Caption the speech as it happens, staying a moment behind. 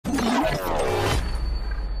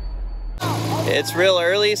It's real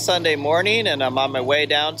early Sunday morning and I'm on my way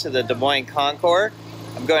down to the Des Moines Concours.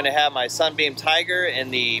 I'm going to have my Sunbeam Tiger in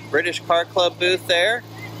the British Car Club booth there,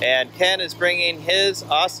 and Ken is bringing his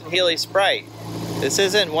Austin Healey Sprite. This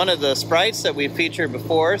isn't one of the Sprites that we've featured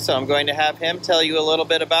before, so I'm going to have him tell you a little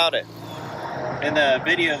bit about it. In the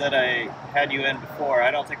video that I had you in before,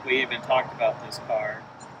 I don't think we even talked about this car.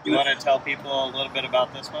 You want to tell people a little bit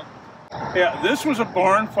about this one? Yeah, this was a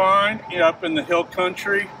barn find up in the hill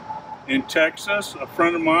country in Texas. A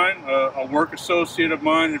friend of mine, a work associate of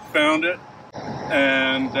mine, had found it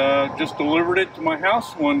and just delivered it to my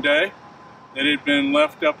house one day. It had been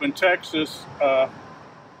left up in Texas.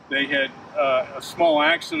 They had a small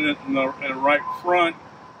accident in the right front,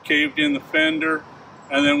 caved in the fender,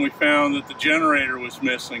 and then we found that the generator was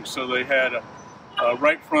missing. So they had a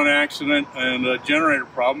right front accident and a generator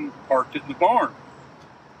problem, parked it in the barn.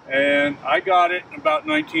 And I got it in about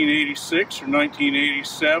 1986 or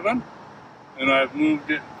 1987, and I've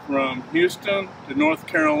moved it from Houston to North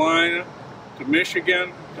Carolina to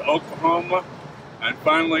Michigan to Oklahoma, and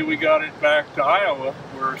finally we got it back to Iowa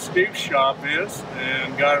where Steve's shop is,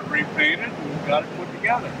 and got it repainted and got it put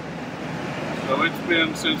together. So it's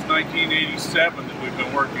been since 1987 that we've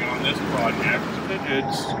been working on this project.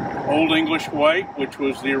 It's Old English White, which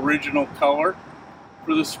was the original color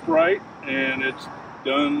for the Sprite, and it's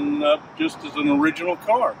done up just as an original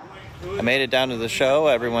car. I made it down to the show.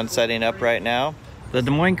 Everyone's setting up right now. The Des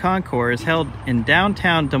Moines Concours is held in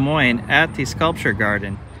downtown Des Moines at the Sculpture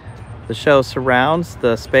Garden. The show surrounds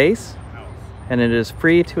the space and it is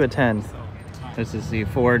free to attend. This is the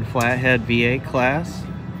Ford Flathead V8 class.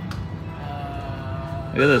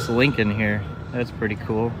 Look at this Lincoln here. That's pretty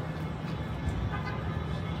cool.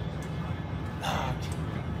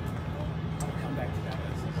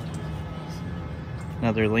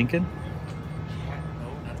 Another Lincoln.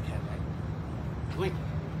 Lincoln.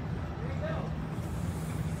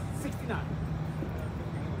 69.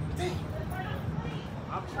 Dang.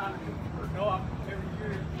 I'm trying to do it. No, I'm every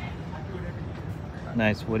year. I do it every year.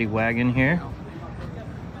 Nice Woody wagon here.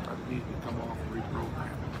 I need to come off and reprogram.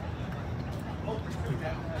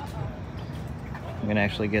 I'm gonna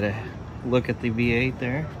actually get a look at the V8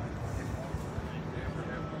 there.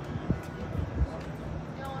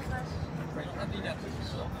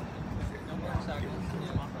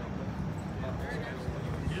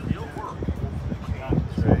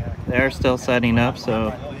 They're still setting up,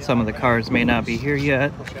 so some of the cars may not be here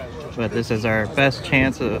yet, but this is our best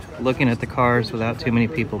chance of looking at the cars without too many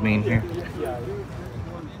people being here.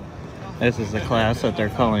 This is the class that they're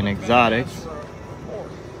calling exotics.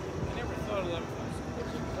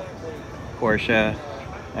 Porsche,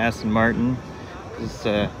 Aston Martin. This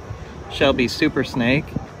is Shelby Super Snake.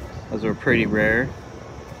 Those were pretty rare.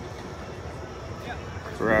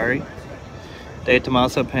 Ferrari. De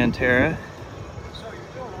Tomaso Pantera.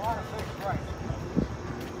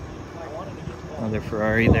 Another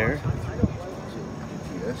Ferrari there.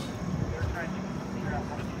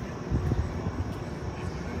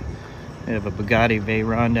 We have a Bugatti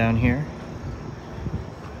Veyron down here.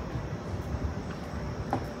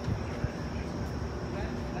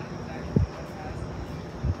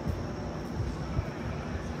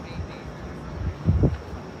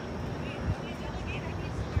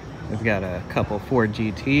 We've got a couple Ford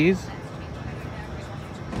GTs.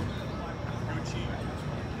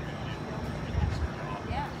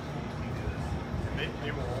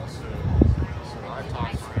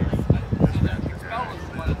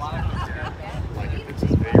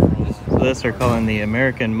 So this they're calling the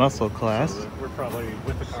American Muscle class. We're probably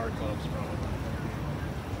with the car clubs.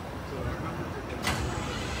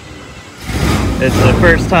 It's the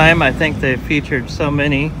first time I think they've featured so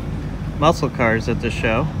many muscle cars at the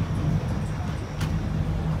show.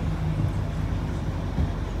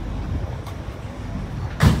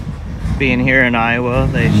 Being here in Iowa,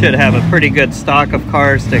 they should have a pretty good stock of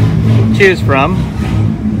cars to choose from.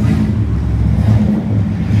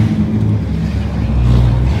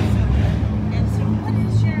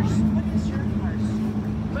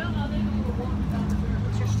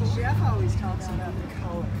 Jeff always talks about the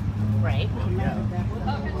color. Right.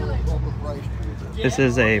 This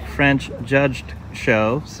is a French judged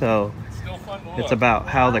show, so it's about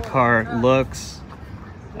how the car looks,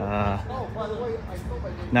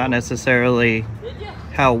 not necessarily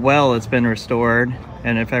how well it's been restored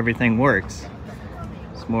and if everything works.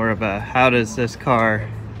 It's more of a how does this car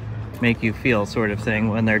make you feel sort of thing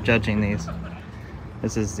when they're judging these.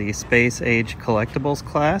 This is the Space Age Collectibles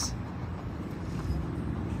class.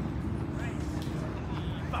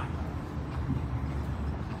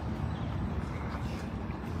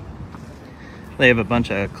 They have a bunch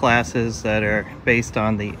of classes that are based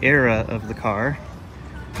on the era of the car.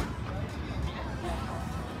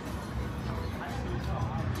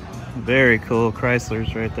 Very cool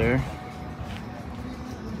Chryslers right there.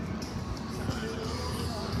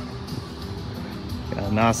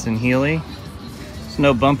 Got an Austin Healey. There's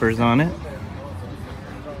no bumpers on it.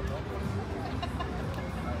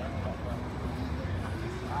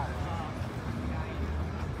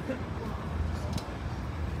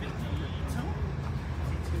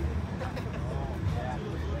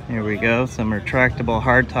 Here we go, some retractable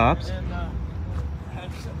hardtops.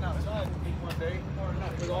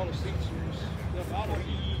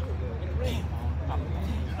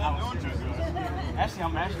 Actually,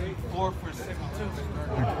 I'm actually 4 for 72.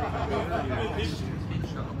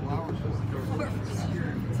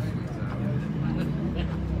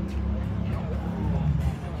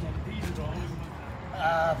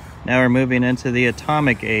 Now we're moving into the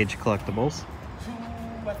atomic age collectibles.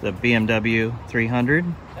 The BMW 300.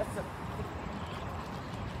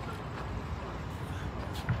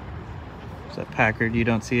 It's a Packard you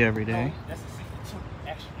don't see every day. That's a 62,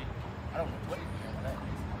 actually. I don't know what it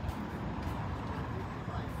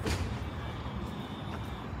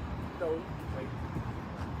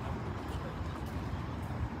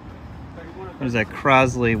is. There's a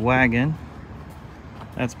Crosley wagon.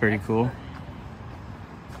 That's pretty cool.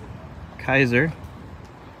 Kaiser.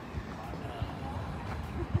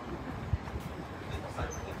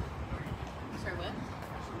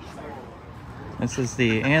 This is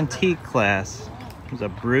the antique class. There's a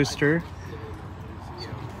Brewster.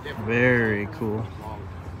 Very cool.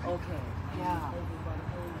 Okay, yeah.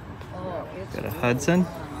 Oh, it's Got a Hudson.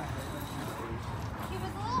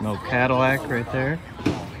 No Cadillac right there.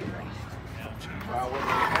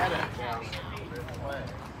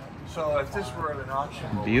 So if this were at an auction,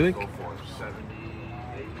 what would it Buick. go for? 70,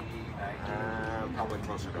 80, 90? Probably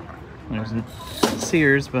closer to 100. There's a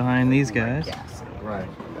Sears behind these guys. Right.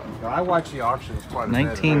 Now, I watch the auctions quite a bit.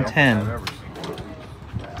 1910. I've never seen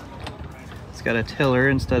one. It's got a tiller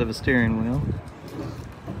instead of a steering wheel.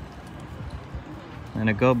 And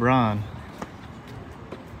a Go Braun.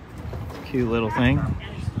 Cute little thing.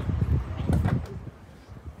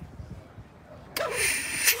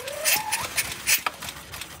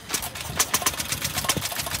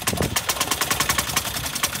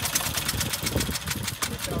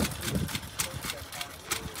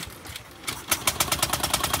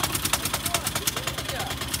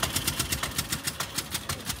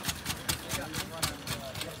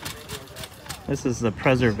 This is the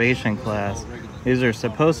preservation class. These are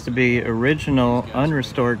supposed to be original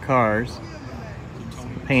unrestored cars.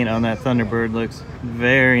 The paint on that Thunderbird looks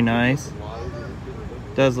very nice.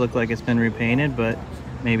 Does look like it's been repainted, but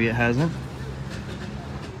maybe it hasn't.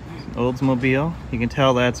 Oldsmobile. You can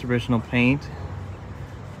tell that's original paint.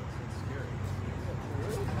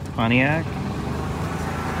 Pontiac.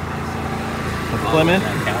 A Plymouth.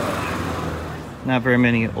 Not very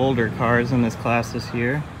many older cars in this class this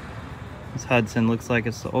year. This Hudson looks like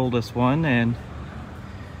it's the oldest one and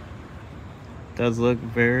does look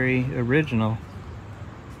very original.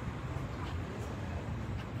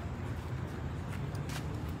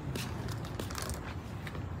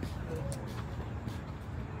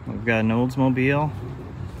 We've got an Oldsmobile.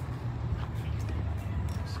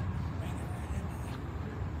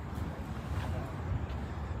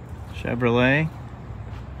 Chevrolet.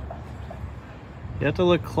 You have to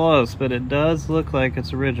look close, but it does look like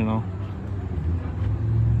it's original.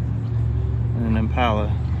 And an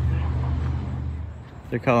Impala.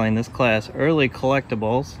 They're calling this class early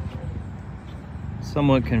collectibles.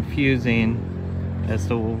 Somewhat confusing as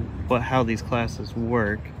to how these classes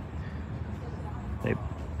work. They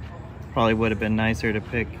probably would have been nicer to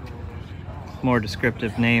pick more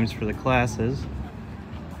descriptive names for the classes.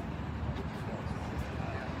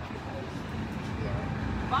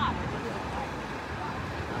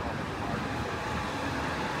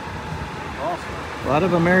 A lot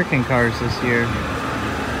of American cars this year.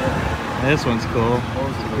 This one's cool.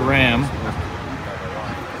 It's a Graham.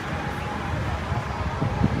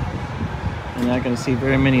 You're not going to see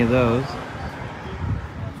very many of those.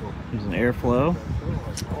 There's an Airflow.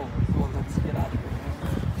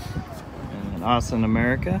 And an Austin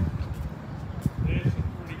America.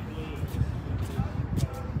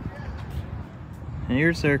 And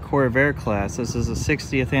here's their Corvair class. This is the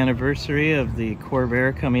 60th anniversary of the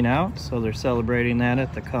Corvair coming out, so they're celebrating that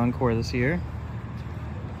at the Concours this year.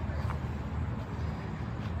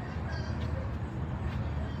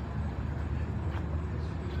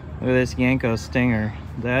 Look at this Yanko Stinger.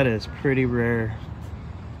 That is pretty rare.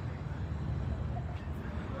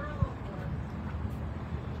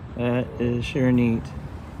 That is sure neat.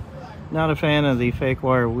 Not a fan of the fake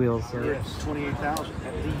wire wheels though. Yes, 28,000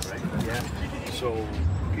 at least. Yeah. So,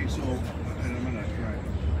 Okay, so, and I'm gonna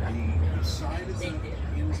try the side of the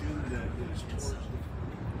engine that is towards the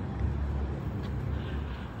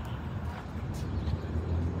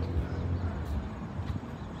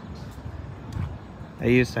I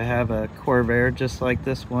used to have a Corvair just like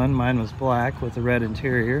this one. Mine was black with a red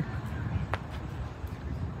interior.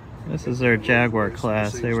 This is their Jaguar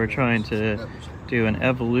class. They were trying to do an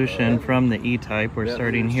evolution from the E-Type. We're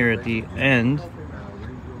starting here at the end.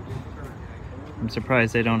 I'm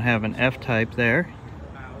surprised they don't have an F-Type there.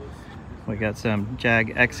 We got some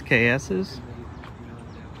Jag XKS's.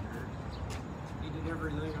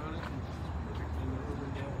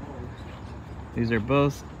 These are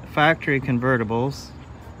both factory convertibles.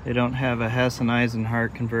 They don't have a Hess and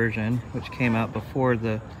Eisenhart conversion, which came out before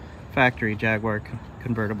the factory Jaguar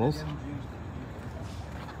convertibles.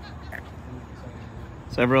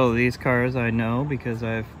 Several of these cars I know because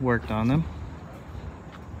I've worked on them.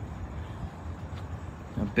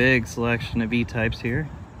 A big selection of E-Types here.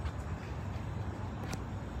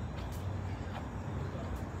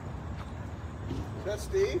 Is that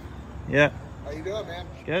Steve? Yeah. How you doing, man?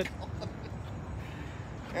 Good.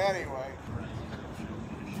 Anyway.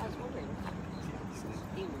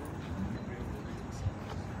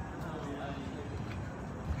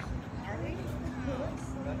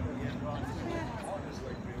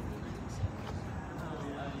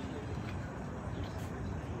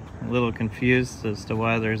 A little confused as to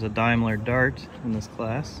why there's a Daimler Dart in this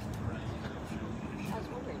class.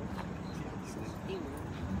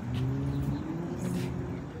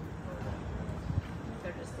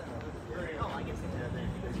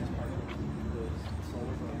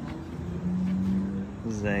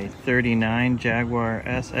 This is a 39 Jaguar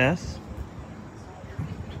SS.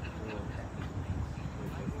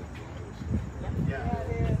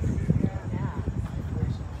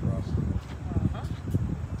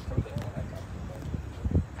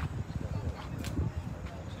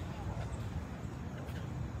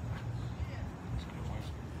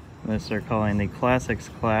 This they're calling the Classics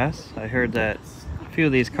class. I heard that a few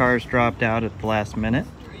of these cars dropped out at the last minute,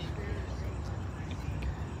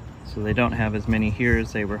 so they don't have as many here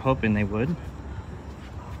as they were hoping they would.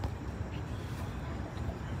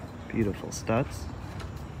 Beautiful Stutz.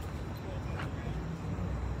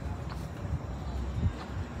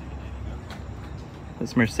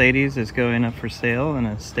 This Mercedes is going up for sale in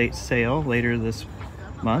a state sale later this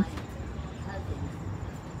month.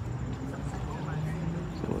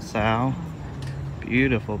 LaSalle,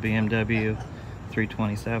 beautiful BMW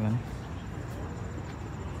 327.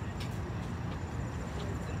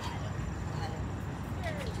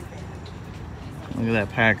 Look at that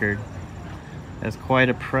Packard. Has quite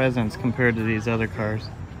a presence compared to these other cars.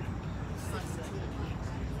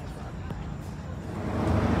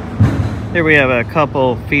 Here we have a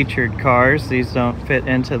couple featured cars. These don't fit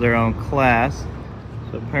into their own class.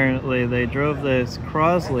 So apparently they drove this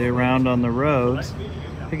Crosley around on the roads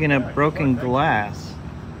picking up broken glass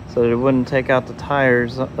so that it wouldn't take out the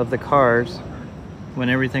tires of the cars when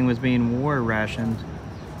everything was being war rationed.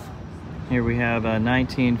 Here we have a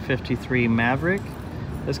 1953 Maverick.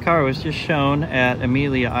 This car was just shown at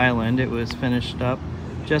Amelia Island. It was finished up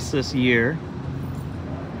just this year.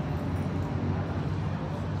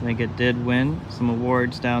 I think it did win some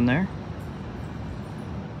awards down there.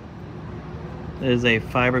 It is a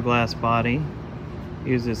fiberglass body.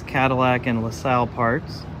 Uses Cadillac and LaSalle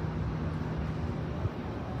parts.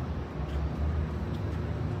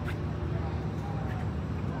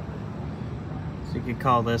 So you could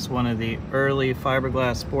call this one of the early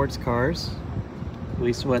fiberglass sports cars. At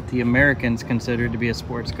least what the Americans considered to be a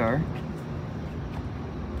sports car.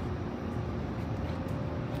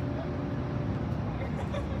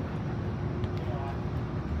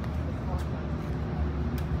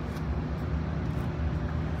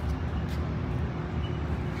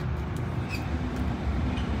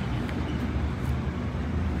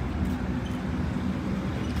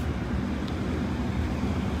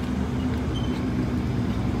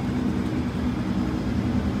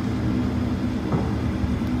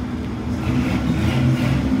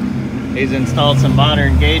 He's installed some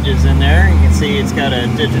modern gauges in there. You can see it's got a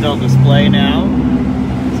digital display now.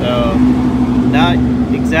 So not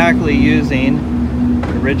exactly using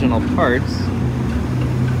original parts.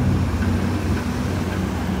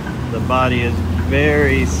 The body is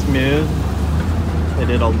very smooth. They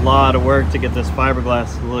did a lot of work to get this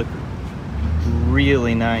fiberglass to look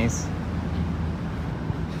really nice.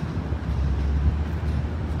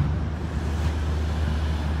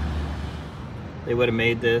 They would have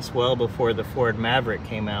made this well before the Ford Maverick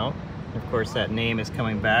came out. Of course, that name is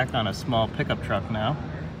coming back on a small pickup truck now.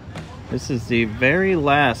 This is the very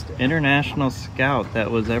last International Scout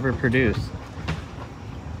that was ever produced.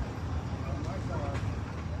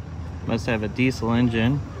 Must have a diesel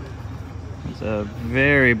engine. There's a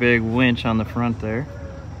very big winch on the front there.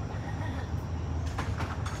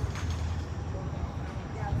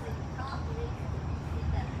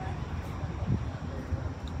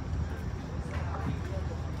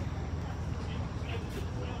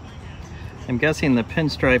 I'm guessing the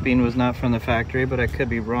pinstriping was not from the factory, but I could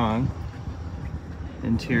be wrong.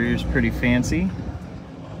 Interior's pretty fancy.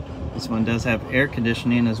 This one does have air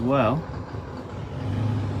conditioning as well.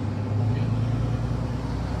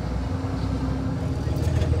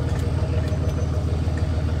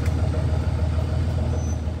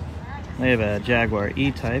 They have a Jaguar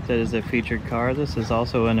E-Type that is a featured car. This is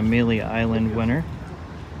also an Amelia Island winner.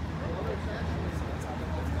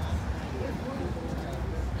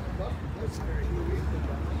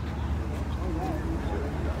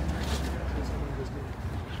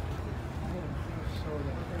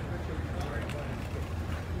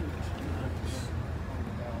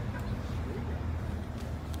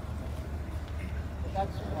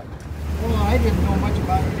 Well, I didn't know much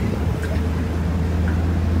about it either.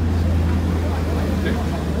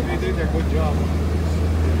 They did a good job.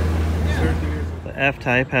 The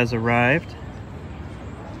F-Type has arrived.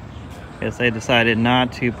 Guess they decided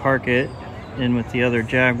not to park it in with the other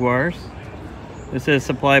Jaguars. This is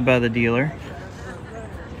supplied by the dealer.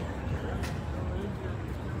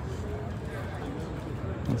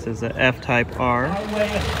 This is the F-Type R. Highway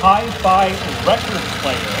Hi-Fi record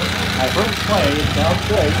player. I heard it play, it sounds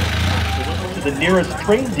great. It went to the nearest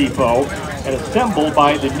train depot and assembled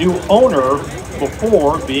by the new owner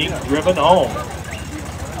before being driven home.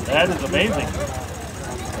 That is amazing.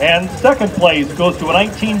 And second place goes to a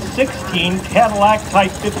 1916 Cadillac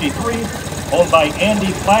Type 53 owned by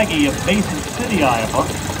Andy Flaggy of Mason City, Iowa.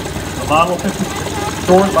 The Model 53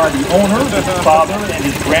 stored by the owner, his father, and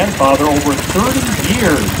his grandfather over 30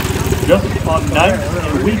 years, just on nights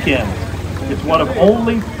and weekends. It's one of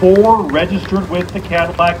only 4 registered with the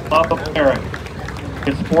Cadillac Club of America.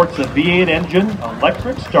 It sports a V8 engine,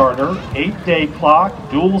 electric starter, 8-day clock,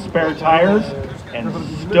 dual spare tires, and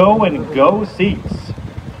stow and go seats.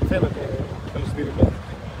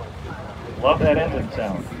 Love that engine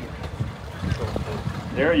sound.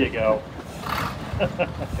 There you go.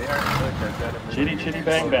 Chitty chitty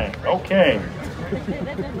bang bang. Okay.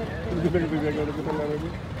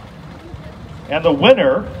 And the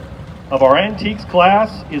winner of our antiques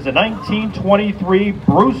class is a 1923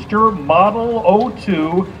 Brewster Model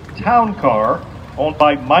 02 town car owned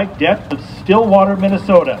by Mike Dett of Stillwater,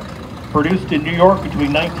 Minnesota. Produced in New York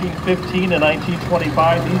between 1915 and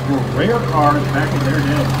 1925. These were rare cars back in their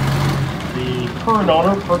day. The current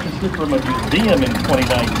owner purchased it from a museum in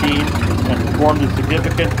 2019 and performed a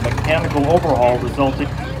significant mechanical overhaul, resulting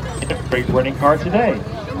in a great running car today.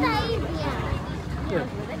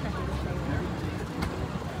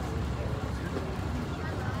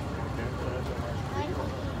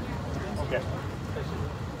 Okay.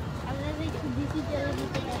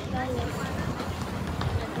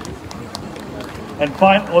 And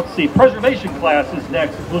finally, let's see, preservation class is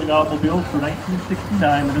next, including automobiles for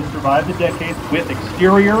 1969 that have survived the decades with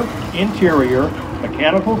exterior, interior,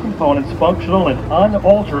 mechanical components, functional and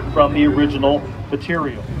unaltered from the original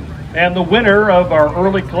material. And the winner of our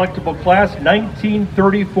early collectible class,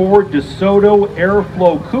 1934 DeSoto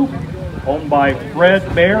Airflow Coupe, owned by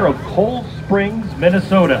Fred Mayer of Cold Springs,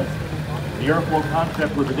 Minnesota. The Airflow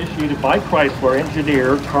concept was initiated by Chrysler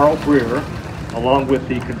engineer Carl Breer, along with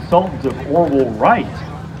the consultants of Orville Wright.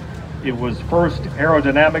 It was first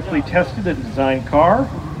aerodynamically tested and designed car,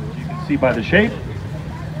 as you can see by the shape.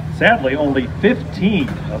 Sadly, only 15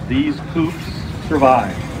 of these coupes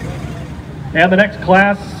survive. And the next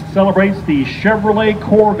class celebrates the Chevrolet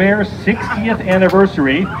Corvair 60th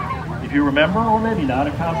anniversary. If you remember, or maybe not,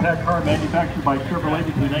 a compact car manufactured by Chevrolet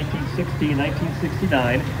between 1960 and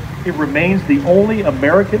 1969. It remains the only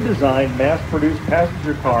American-designed, mass-produced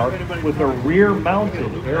passenger car with a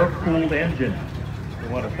rear-mounted, air-cooled engine. We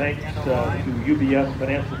want to thank to UBS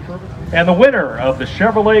Financial Services. And the winner of the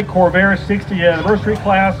Chevrolet Corvair 60th anniversary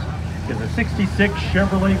class is a 66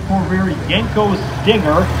 Chevrolet Corvair Yenko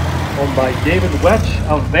Stinger, owned by David Wetch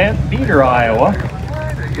of Van Meter, Iowa.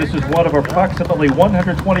 This is one of approximately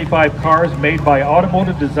 125 cars made by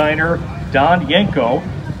automotive designer Don Yenko.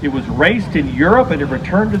 It was raced in Europe and it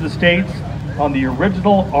returned to the States on the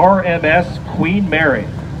original RMS Queen Mary.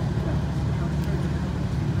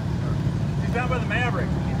 He's down by the Maverick.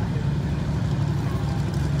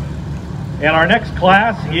 And our next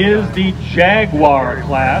class is the Jaguar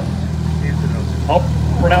class. I'll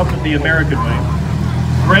pronounce it the American way.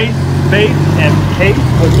 Grace, Faith, and Kate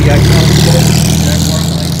was the iconic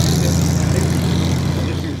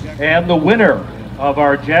Jaguar. And the winner of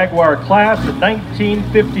our Jaguar class in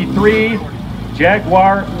 1953,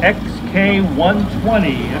 Jaguar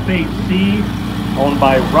XK120 FHC, owned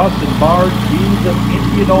by Russ and Marge Dees of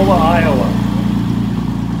Indianola, Iowa.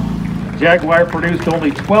 Jaguar produced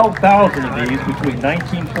only 12,000 of these between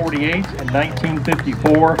 1948 and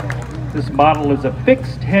 1954. This model is a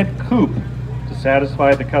fixed head coupe to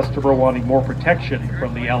satisfy the customer wanting more protection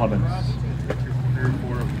from the elements.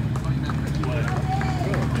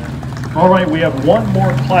 All right, we have one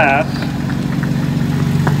more class,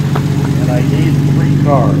 and I need 3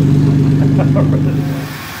 cars.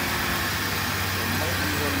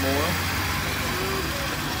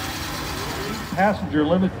 Passenger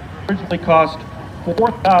limit originally cost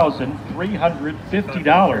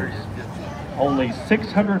 $4,350. Only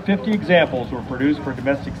 650 examples were produced for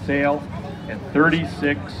domestic sale and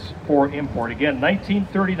 36 for import. Again,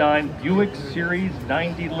 1939 Buick Series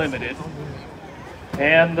 90 Limited.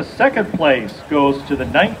 And the second place goes to the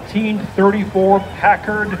 1934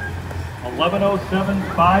 Packard 1107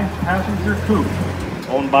 5-passenger coupe,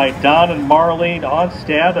 owned by Don and Marlene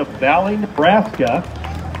Onstad of Valley, Nebraska.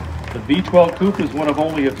 The V12 coupe is one of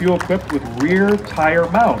only a few equipped with rear tire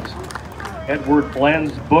mount. Edward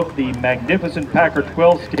Bland's book, The Magnificent Packard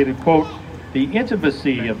 12, stated, quote, "The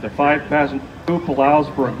intimacy of the 5-passenger coupe allows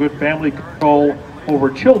for a good family control over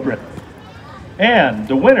children." And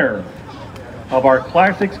the winner of our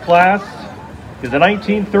Classics class is a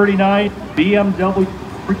 1939 BMW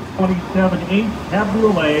 327H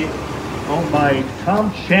Cabriolet, owned by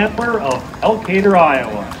Tom Chandler of Elkader,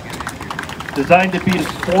 Iowa. Designed to be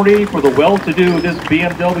sporty for the well-to-do, this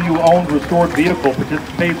BMW-owned restored vehicle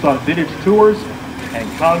participates on vintage tours and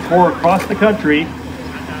concours across the country.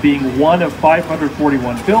 Being one of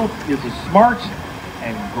 541 built is a smart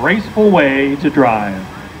and graceful way to drive.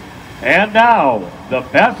 And now, the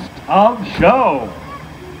best of show.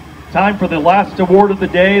 Time for the last award of the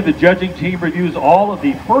day. The judging team reviews all of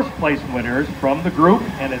the first place winners from the group,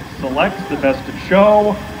 and it selects the best of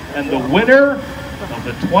show. And the winner of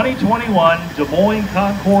the 2021 Des Moines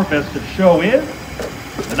Concours Best of Show is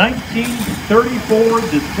the 1934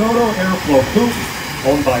 DeSoto Airflow Coupe,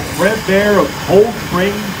 owned by Fred Bear of Cold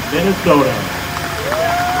Springs, Minnesota.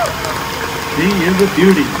 She is a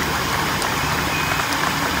beauty.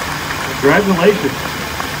 Congratulations.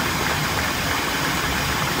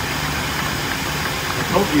 I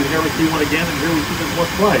told you you'd never see one again, and here we see this one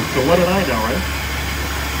twice. So what did I know, right?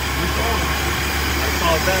 I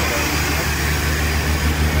saw it that way.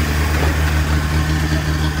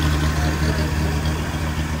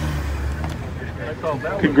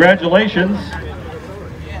 Congratulations.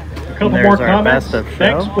 A couple more comments.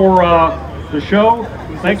 Thanks for the show.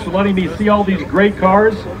 Thanks for letting me see all these great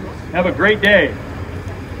cars. Have a great day.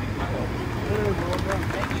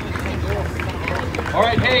 All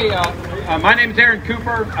right, hey, my name is Aaron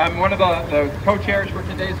Cooper. I'm one of the co-chairs for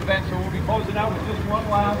today's event, so we'll be closing out with just one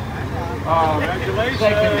last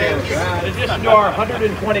segment here. In addition to our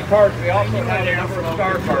 120 cars, we also have a number of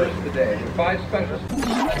star cars today. 5 special.